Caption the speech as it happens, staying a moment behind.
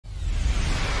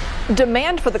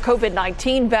Demand for the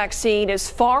COVID-19 vaccine is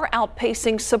far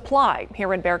outpacing supply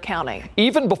here in Bexar County.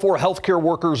 Even before healthcare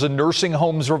workers and nursing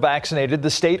homes were vaccinated, the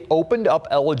state opened up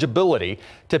eligibility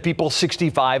to people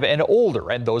 65 and older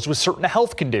and those with certain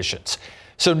health conditions.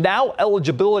 So now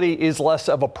eligibility is less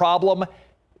of a problem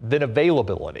than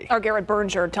availability. Our Garrett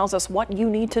Berger tells us what you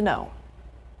need to know.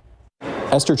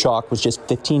 Esther Chalk was just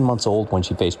 15 months old when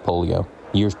she faced polio,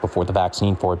 years before the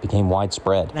vaccine for it became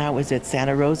widespread. I was at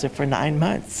Santa Rosa for 9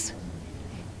 months,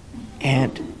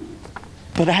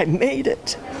 but I made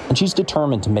it. And she's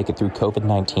determined to make it through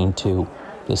COVID-19 too,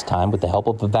 this time with the help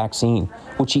of a vaccine,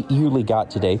 which she eagerly got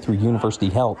today through University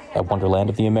Health at Wonderland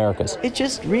of the Americas. It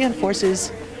just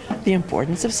reinforces the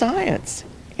importance of science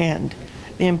and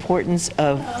the importance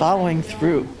of following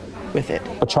through with it.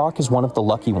 But Chalk is one of the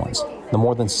lucky ones. The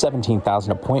more than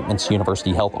 17,000 appointments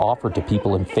University Health offered to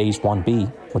people in Phase 1B,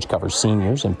 which covers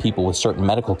seniors and people with certain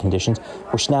medical conditions,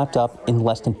 were snapped up in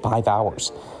less than 5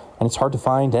 hours. And it's hard to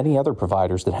find any other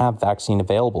providers that have vaccine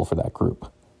available for that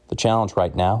group. The challenge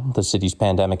right now, the city's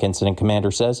pandemic incident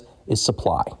commander says, is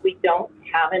supply. We don't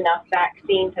have enough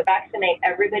vaccine to vaccinate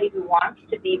everybody who wants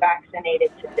to be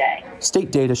vaccinated today.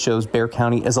 State data shows Bexar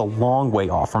County is a long way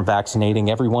off from vaccinating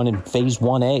everyone in Phase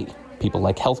 1A, people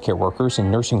like healthcare workers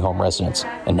and nursing home residents.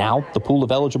 And now the pool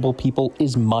of eligible people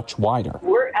is much wider.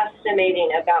 We're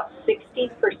estimating about 60%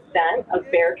 of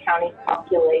Bexar County's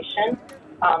population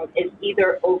is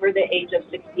either over the age of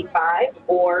 65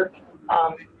 or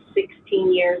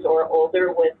 16 years or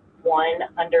older with one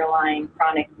underlying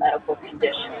chronic medical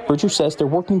condition. Bridger says they're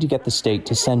working to get the state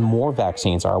to send more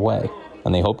vaccines our way,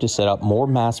 and they hope to set up more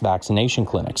mass vaccination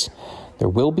clinics. There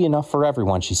will be enough for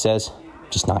everyone, she says,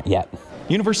 just not yet.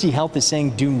 University Health is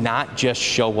saying do not just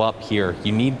show up here.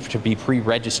 You need to be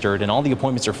pre-registered, and all the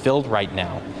appointments are filled right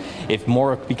now. If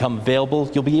more become available,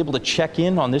 you'll be able to check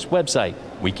in on this website,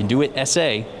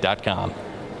 wecandoitsa.com.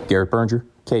 Garrett Berger,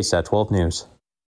 KSAT 12 News.